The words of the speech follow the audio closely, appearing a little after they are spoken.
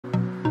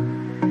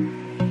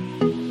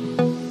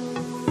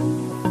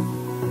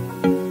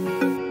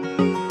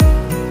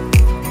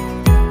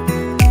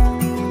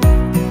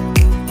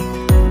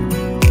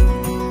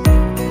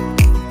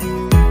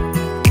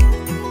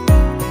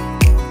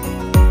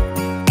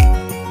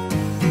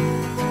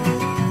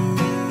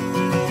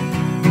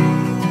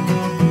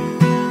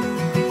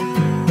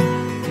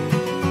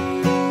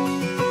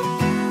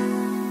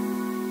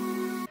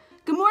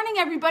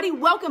everybody,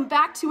 welcome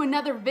back to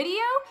another video.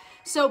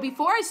 So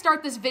before I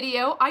start this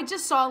video, I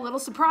just saw a little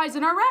surprise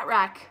in our rat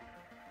rack.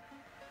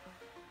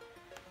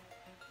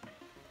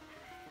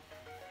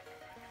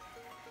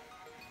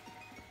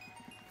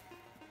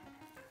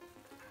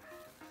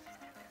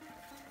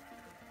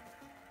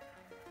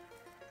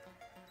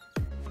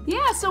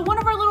 Yeah, so one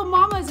of our little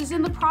mamas is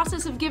in the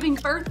process of giving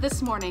birth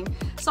this morning.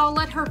 So I'll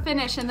let her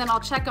finish and then I'll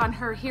check on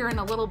her here in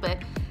a little bit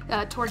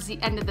towards the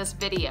end of this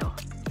video.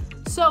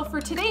 So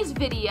for today's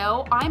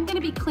video, I'm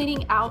gonna be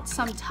cleaning out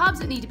some tubs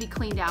that need to be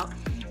cleaned out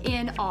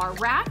in our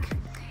rack.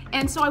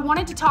 And so I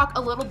wanted to talk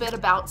a little bit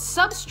about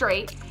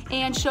Substrate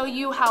and show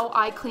you how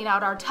I clean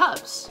out our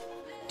tubs.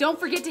 Don't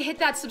forget to hit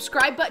that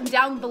subscribe button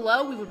down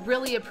below. We would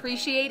really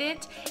appreciate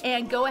it.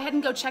 And go ahead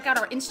and go check out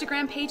our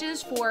Instagram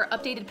pages for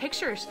updated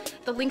pictures.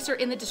 The links are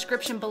in the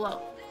description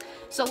below.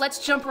 So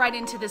let's jump right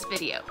into this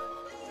video.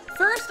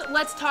 First,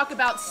 let's talk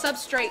about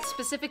Substrate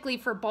specifically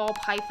for ball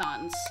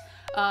pythons.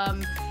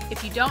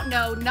 If you don't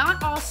know,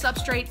 not all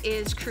substrate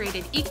is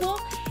created equal,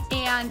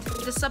 and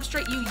the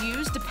substrate you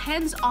use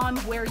depends on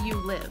where you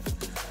live.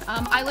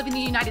 I live in the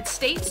United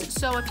States,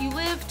 so if you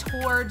live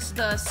towards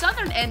the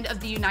southern end of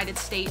the United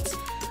States,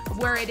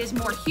 where it is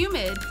more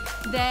humid,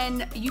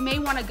 then you may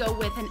want to go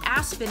with an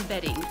aspen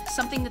bedding,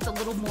 something that's a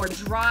little more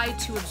dry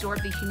to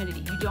absorb the humidity.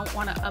 You don't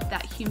want to up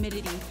that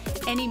humidity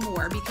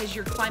anymore because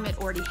your climate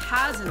already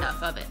has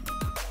enough of it.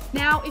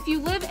 Now, if you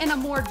live in a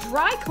more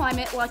dry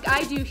climate like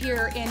I do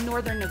here in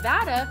northern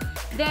Nevada,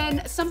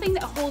 then something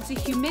that holds the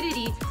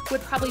humidity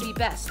would probably be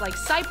best, like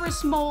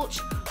cypress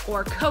mulch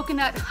or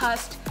coconut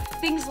husk,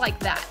 things like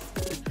that.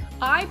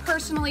 I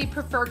personally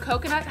prefer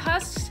coconut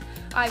husks.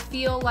 I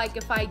feel like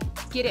if I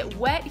get it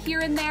wet here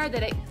and there,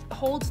 that it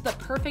holds the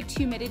perfect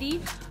humidity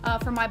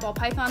for my ball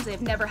pythons.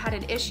 They've never had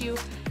an issue,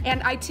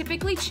 and I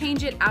typically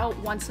change it out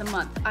once a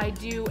month. I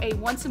do a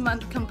once a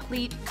month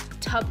complete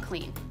tub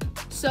clean.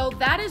 So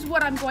that is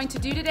what I'm going to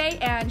do today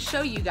and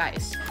show you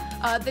guys.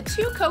 The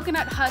two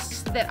coconut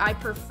husks that I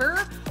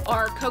prefer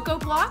are Cocoa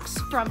Blocks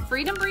from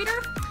Freedom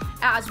Breeder,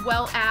 as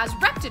well as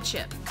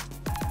ReptiChip.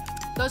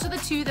 Those are the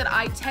two that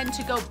I tend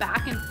to go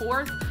back and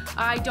forth.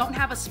 I don't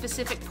have a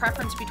specific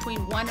preference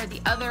between one or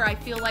the other. I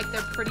feel like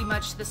they're pretty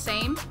much the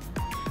same.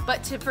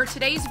 But for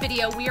today's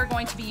video, we are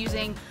going to be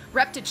using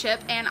ReptiChip,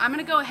 and I'm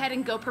gonna go ahead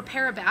and go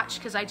prepare a batch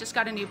because I just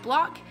got a new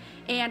block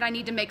and I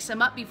need to mix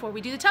them up before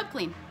we do the tub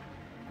clean.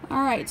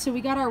 All right, so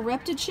we got our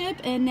ReptiChip,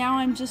 and now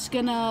I'm just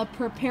gonna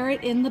prepare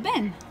it in the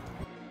bin.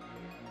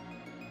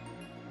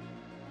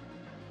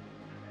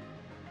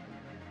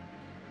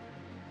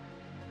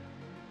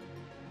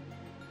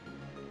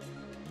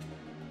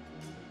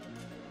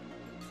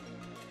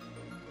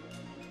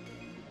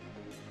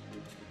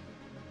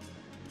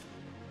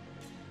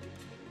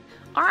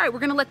 All right, we're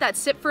gonna let that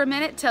sit for a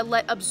minute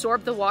to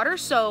absorb the water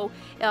so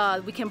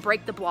we can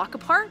break the block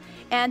apart,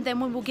 and then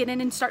we'll get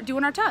in and start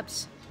doing our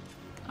tubs.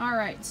 All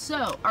right,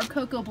 so our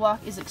cocoa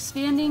block is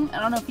expanding. I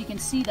don't know if you can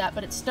see that,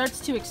 but it starts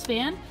to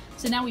expand.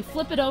 So now we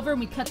flip it over and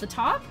we cut the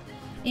top,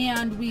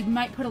 and we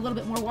might put a little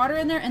bit more water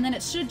in there, and then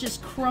it should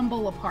just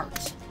crumble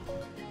apart.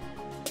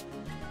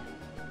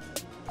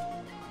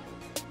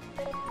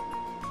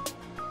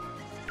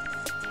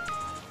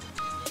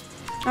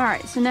 All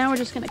right, so now we're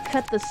just gonna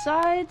cut the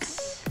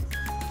sides.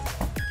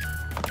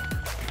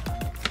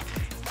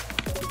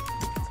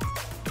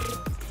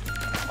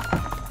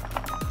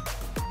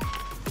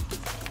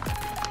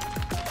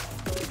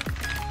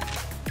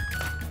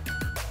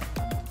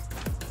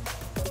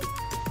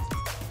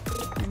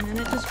 And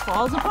it just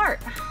falls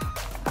apart.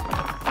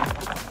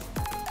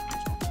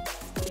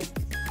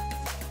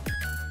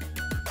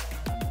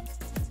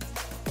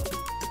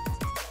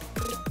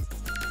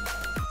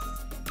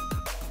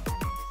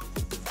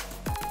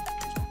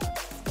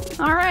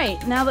 All right,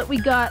 now that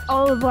we got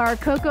all of our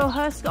cocoa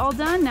husk all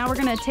done, now we're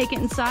gonna take it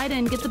inside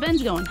and get the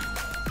bins going.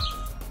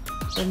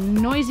 There's a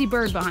noisy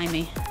bird behind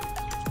me.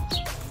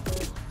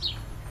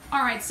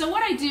 All right, so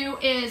what I do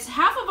is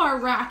half of our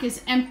rack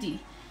is empty.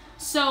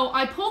 So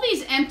I pull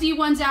these empty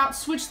ones out,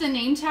 switch the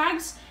name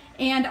tags,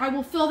 and I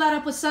will fill that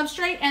up with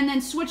Substrate and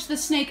then switch the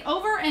snake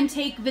over and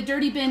take the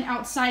dirty bin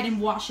outside and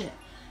wash it.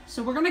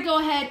 So we're gonna go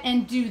ahead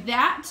and do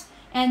that,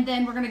 and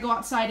then we're gonna go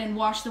outside and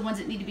wash the ones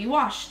that need to be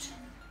washed.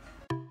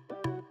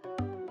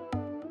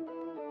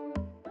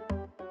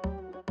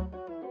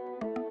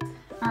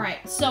 All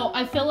right, so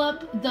I fill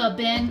up the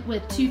bin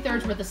with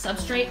 2/3 worth of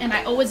Substrate, and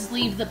I always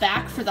leave the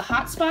back for the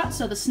hot spot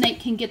so the snake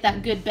can get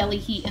that good belly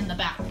heat in the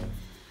back.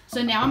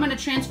 So now I'm gonna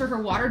transfer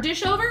her water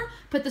dish over,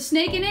 put the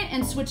snake in it,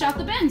 and switch out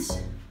the bins.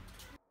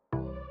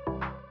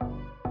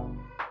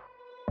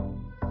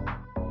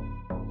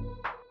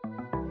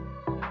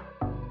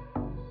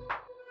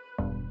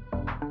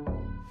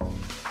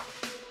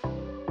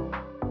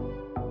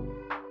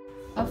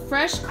 A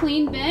fresh,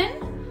 clean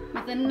bin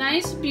with a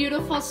nice,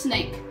 beautiful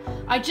snake.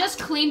 I just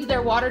cleaned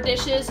their water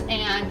dishes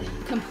and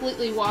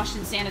completely washed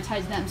and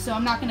sanitized them, so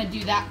I'm not gonna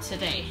do that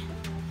today.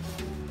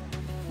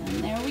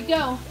 And there we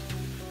go.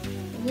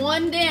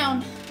 One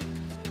down.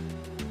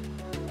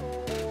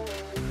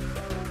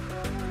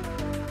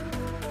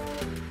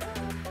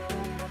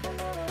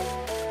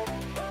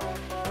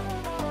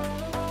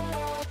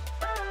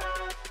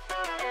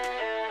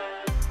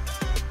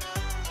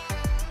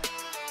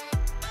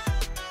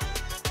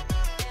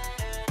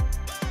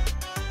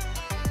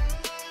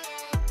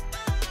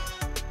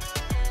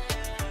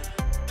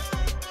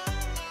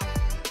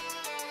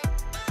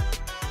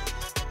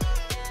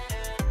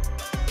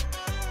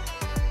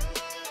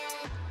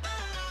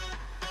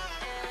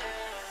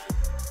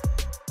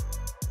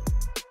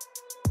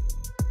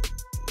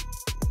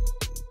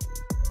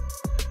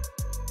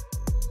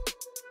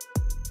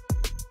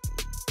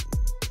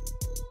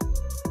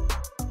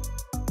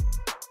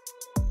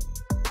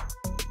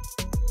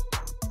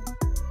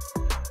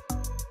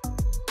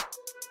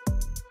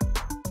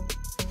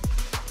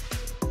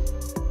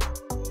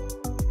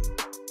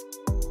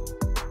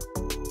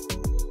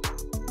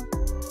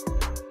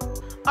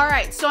 All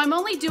right, so I'm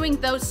only doing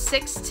those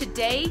 6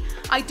 today.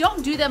 I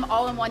don't do them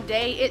all in one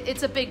day.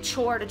 It's a big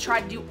chore to try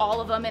to do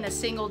all of them in a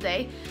single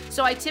day.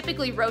 So I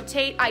typically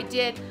rotate. I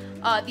did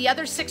the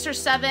other 6 or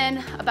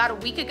 7 about a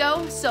week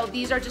ago. So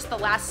these are just the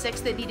last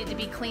 6 that needed to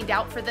be cleaned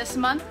out for this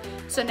month.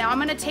 So now I'm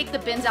gonna take the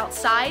bins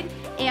outside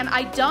and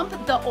I dump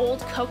the old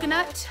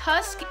coconut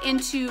husk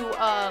into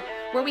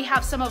where we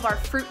have some of our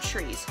fruit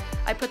trees.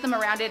 I put them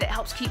around it, it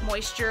helps keep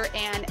moisture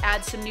and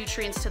add some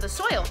nutrients to the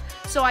soil.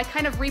 So I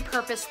kind of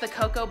repurposed the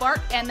cocoa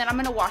bark and then I'm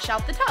gonna wash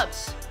out the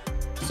tubs.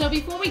 So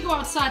before we go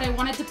outside, I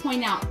wanted to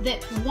point out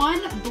that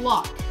 1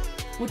 block,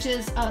 which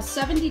is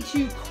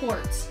 72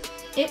 quarts,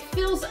 it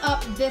fills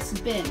up this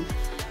bin.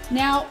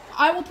 Now,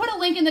 I will put a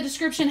link in the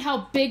description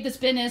how big this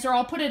bin is, or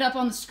I'll put it up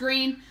on the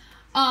screen.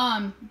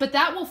 But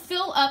that will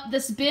fill up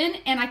this bin,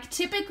 and I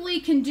typically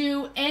can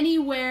do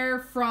anywhere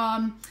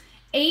from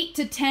 8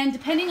 to 10,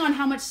 depending on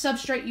how much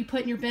substrate you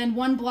put in your bin.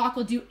 1 block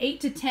will do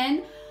 8 to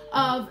 10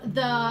 of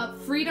the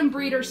Freedom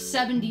Breeder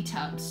 70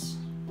 tubs.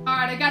 All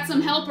right, I got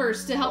some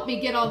helpers to help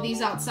me get all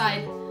these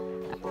outside.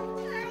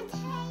 Go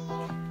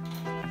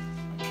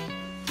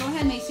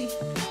ahead, Macy.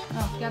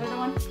 Oh, got it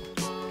on?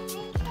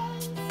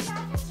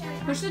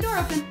 Push the door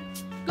open.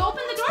 Go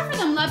open the door for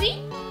them,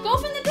 Lovey. Go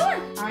open the door.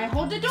 All right,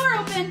 hold the door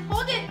open.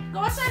 Hold it. Go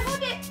outside,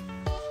 hold it.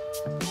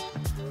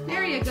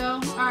 There you go.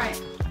 All right.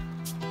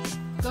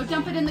 Go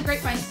dump it in the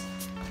grapevines.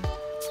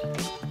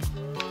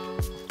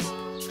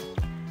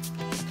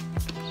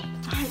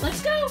 All right,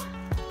 let's go.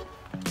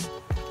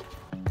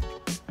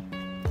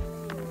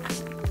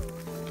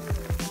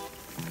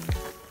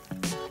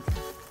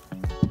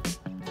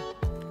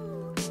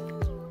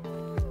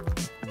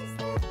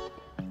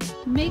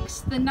 Makes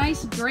the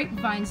nice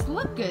grapevines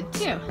look good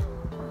too.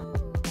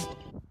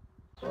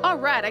 All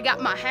right, I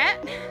got my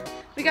hat.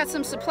 We got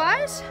some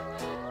supplies.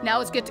 Now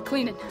let's get to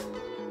cleaning.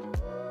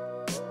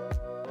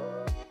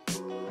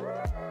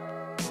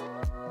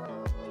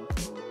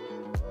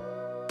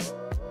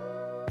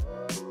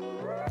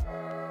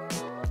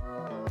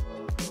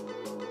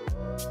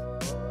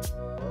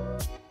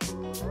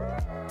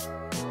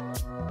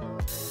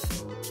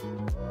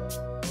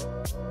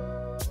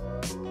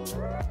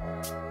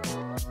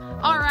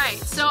 All right,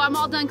 so I'm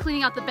all done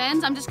cleaning out the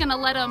bins. I'm just gonna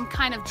let them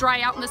kind of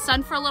dry out in the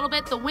sun for a little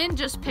bit. The wind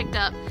just picked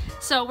up,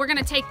 so we're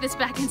gonna take this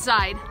back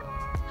inside.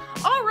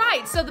 All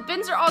right, so the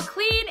bins are all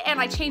clean and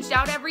I changed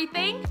out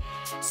everything.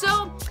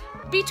 So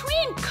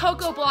between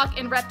Cocoa Block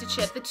and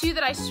ReptiChip, the 2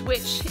 that I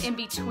switch in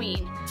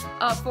between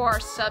for our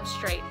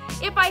substrate,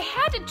 if I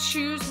had to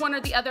choose one or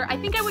the other, I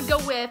think I would go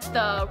with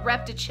the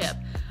ReptiChip,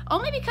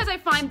 only because I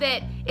find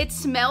that it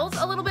smells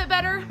a little bit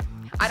better.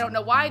 I don't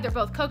know why, they're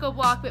both Cocoa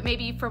Block, but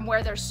maybe from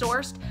where they're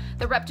sourced.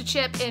 The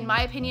ReptiChip, in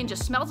my opinion,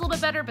 just smells a little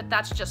bit better, but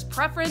that's just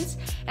preference.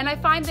 And I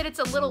find that it's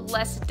a little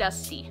less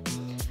dusty.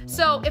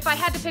 So if I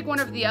had to pick one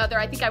over the other,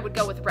 I think I would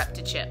go with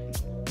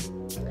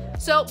ReptiChip.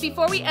 So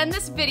before we end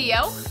this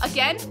video,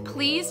 again,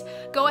 please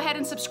go ahead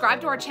and subscribe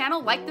to our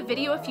channel, like the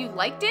video if you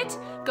liked it.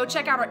 Go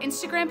check out our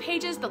Instagram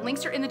pages, the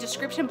links are in the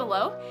description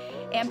below.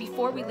 And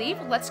before we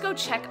leave, let's go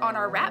check on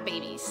our rat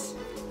babies.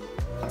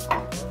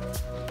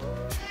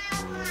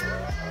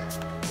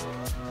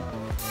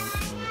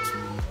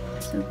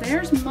 So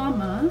there's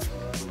Mama.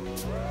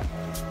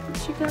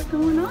 What you got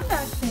going on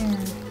back there?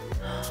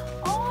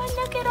 Oh,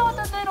 look at all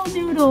the little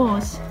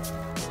noodles.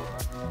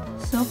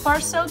 So far,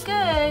 so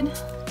good.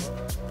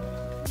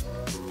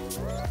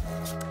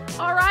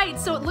 All right,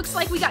 so it looks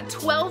like we got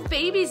 12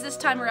 babies this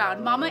time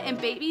around. Mama and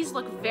babies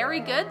look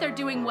very good. They're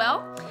doing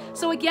well.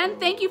 So again,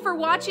 thank you for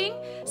watching.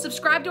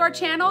 Subscribe to our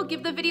channel,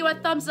 give the video a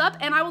thumbs up,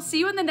 and I will see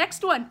you in the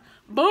next one.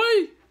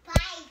 Bye.